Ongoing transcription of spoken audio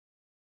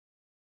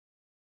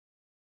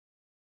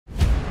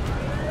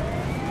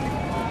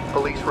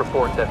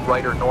report that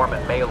writer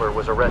Norman Mailer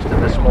was arrested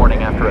this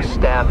morning after a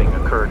stabbing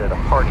occurred at a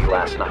party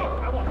last night.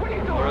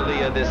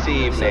 Earlier this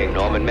evening,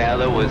 Norman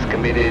Mailer was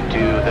committed to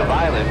the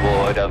violent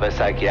ward of a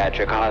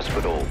psychiatric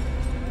hospital.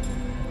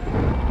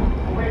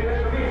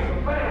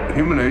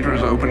 Human nature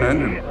is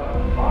open-ended.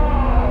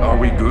 Are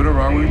we good or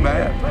are we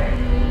bad?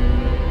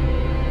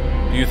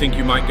 Do you think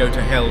you might go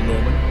to hell,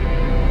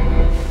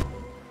 Norman?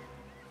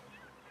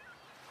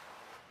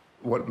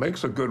 What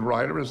makes a good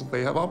writer is that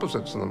they have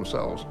opposites in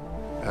themselves.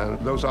 And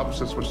those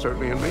opposites were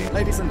certainly in me.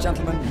 Ladies and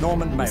gentlemen,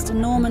 Norman Mailer. Mr.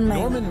 Norman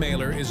Mailer. Norman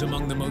Mailer is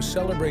among the most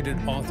celebrated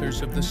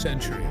authors of the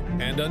century,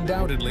 and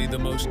undoubtedly the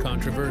most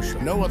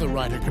controversial. No other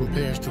writer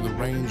compares to the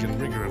range and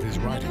rigor of his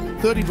writing.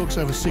 30 books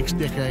over 6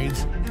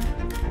 decades,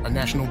 a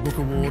National Book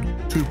Award,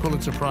 2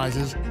 Pulitzer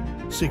Prizes,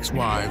 6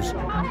 wives,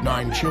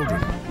 9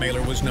 children.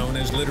 Mailer was known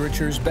as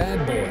literature's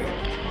bad boy.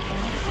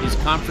 His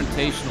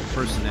confrontational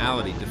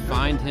personality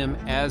defined him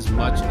as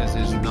much as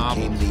his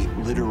novels. Became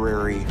the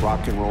literary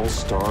rock and roll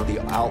star,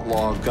 the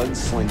outlaw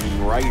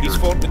gunslinging writer. He's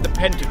fought with the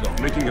Pentagon.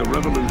 Making a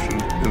revolution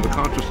in the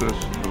consciousness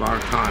of our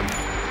time.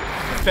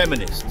 The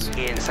feminists.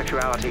 In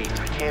sexuality,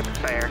 I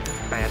can't bear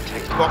bad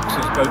taste.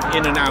 Boxers both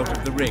in and out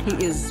of the ring.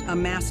 He is a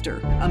master,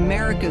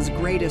 America's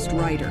greatest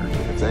writer.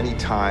 If any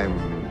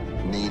time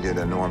needed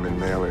a Norman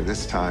Mailer,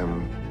 this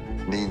time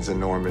needs a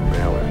Norman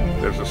Mailer.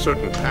 There's a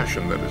certain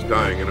passion that is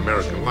dying in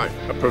American life,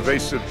 a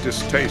pervasive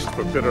distaste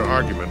for bitter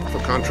argument, for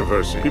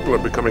controversy. People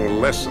are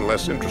becoming less and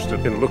less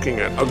interested in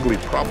looking at ugly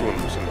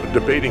problems and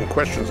debating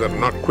questions that are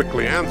not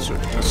quickly answered.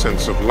 A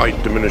sense of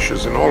light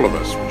diminishes in all of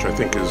us, which I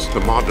think is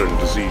the modern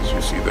disease.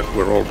 You see that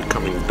we're all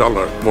becoming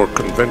duller, more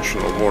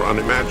conventional, more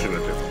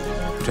unimaginative.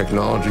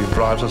 Technology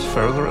drives us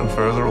further and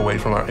further away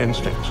from our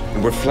instincts.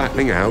 And we're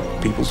flattening out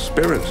people's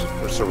spirits.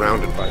 We're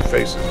surrounded by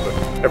faces,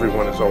 but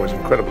everyone is always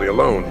incredibly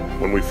alone.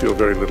 When we feel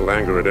very little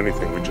anger at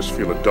anything, we just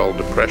feel a dull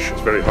depression.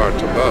 It's very hard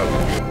to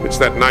love. It's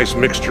that nice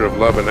mixture of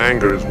love and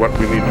anger is what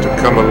we need to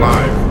come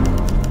alive.